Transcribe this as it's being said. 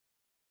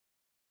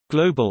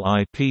Global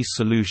IP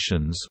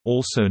Solutions,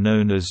 also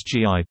known as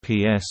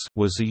GIPS,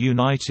 was a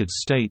United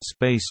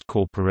States-based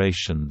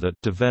corporation that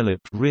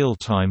developed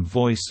real-time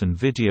voice and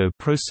video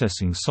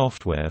processing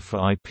software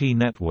for IP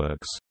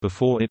networks,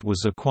 before it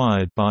was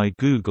acquired by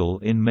Google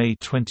in May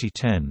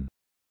 2010.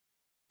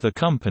 The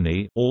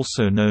company,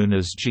 also known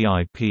as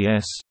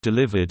GIPS,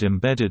 delivered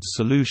embedded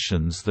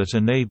solutions that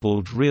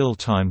enabled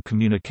real-time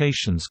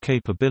communications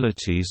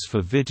capabilities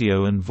for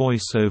video and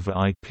voice over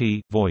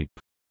IP (VoIP).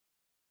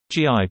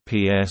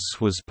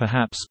 GIPS was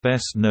perhaps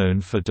best known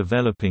for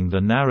developing the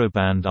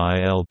narrowband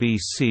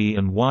ILBC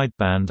and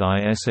wideband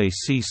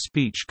ISAC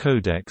speech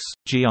codecs.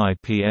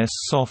 GIPS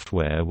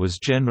software was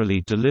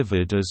generally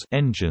delivered as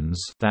engines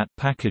that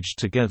packaged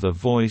together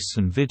voice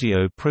and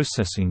video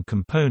processing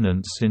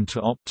components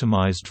into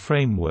optimized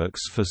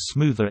frameworks for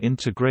smoother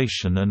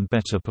integration and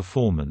better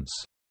performance.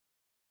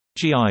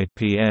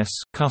 GIPS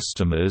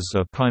customers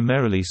are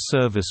primarily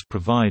service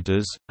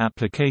providers,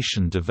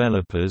 application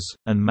developers,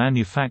 and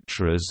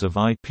manufacturers of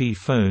IP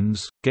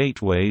phones,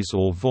 gateways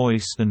or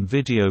voice and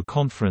video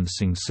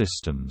conferencing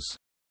systems.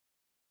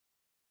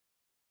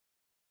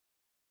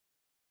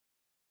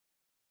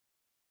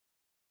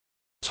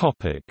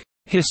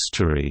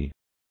 History.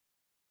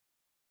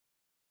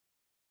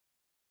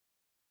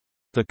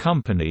 The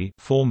company,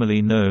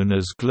 formerly known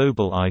as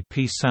Global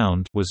IP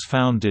Sound, was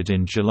founded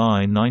in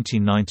July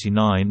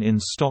 1999 in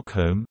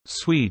Stockholm,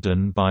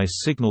 Sweden by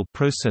signal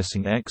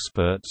processing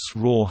experts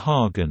Roar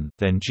Hagen,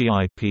 then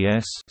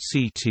GIPS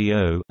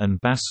CTO,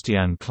 and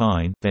Bastian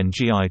Klein, then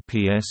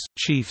GIPS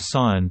chief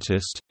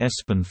scientist,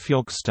 Espen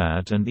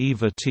Fjogstad and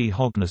Eva T.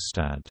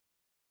 Hognestad.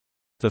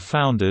 The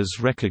founders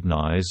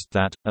recognized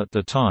that, at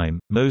the time,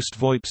 most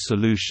VoIP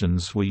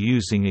solutions were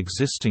using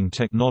existing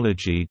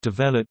technology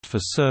developed for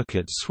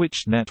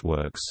circuit-switched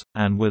networks,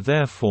 and were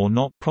therefore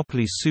not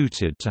properly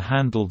suited to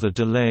handle the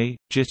delay,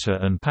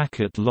 jitter and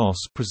packet loss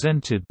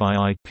presented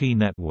by IP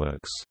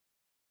networks.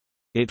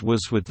 It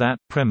was with that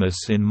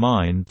premise in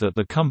mind that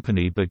the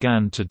company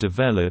began to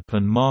develop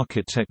and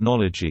market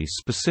technology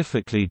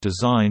specifically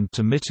designed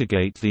to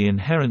mitigate the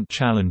inherent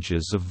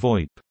challenges of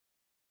VoIP.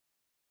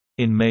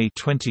 In May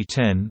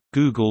 2010,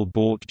 Google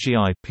bought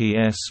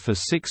GIPS for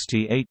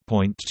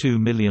 $68.2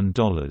 million.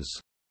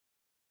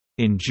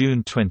 In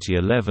June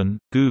 2011,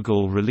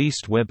 Google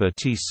released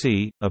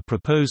WebRTC, a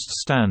proposed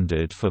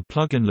standard for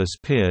pluginless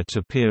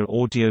peer-to-peer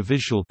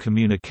audiovisual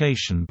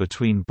communication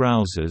between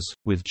browsers,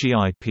 with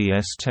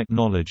GIPS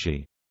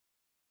technology.